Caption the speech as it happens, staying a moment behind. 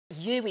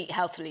you eat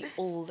healthily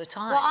all the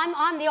time. Well,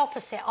 I'm the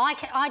opposite.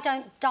 I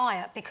don't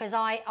diet because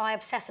I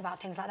obsess about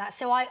things like that.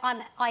 So I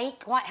eat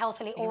quite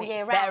healthily all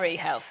year round. Very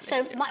healthy.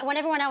 So when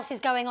everyone else is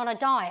going on a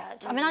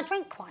diet, I mean, I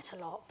drink quite a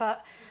lot,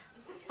 but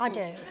I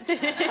do.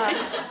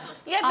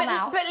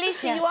 Yeah, but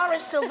Lisa, you are a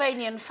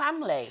Sylvanian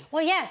family.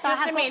 Well, yes, I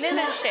have. You know what I mean,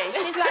 isn't she?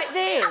 She's like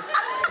this.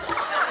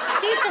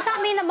 Does that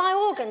mean that my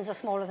organs are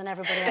smaller than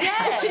everybody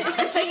else?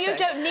 Yes. So you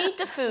don't need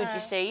the food,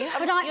 you see.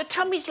 Your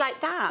tummy's like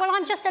that. Well,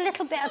 I'm just a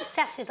little bit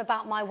obsessive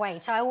about my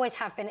weight. I always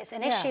have been. It's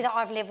an issue that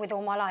I've lived with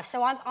all my life.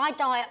 So I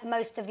diet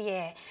most of the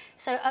year.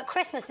 So at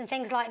Christmas and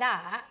things like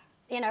that,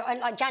 you know, and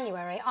like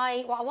January, I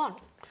eat what I want.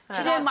 Do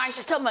you know, my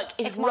stomach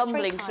is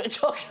rumbling to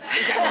talking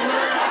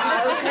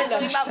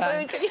about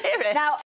food. Can you hear it? Now,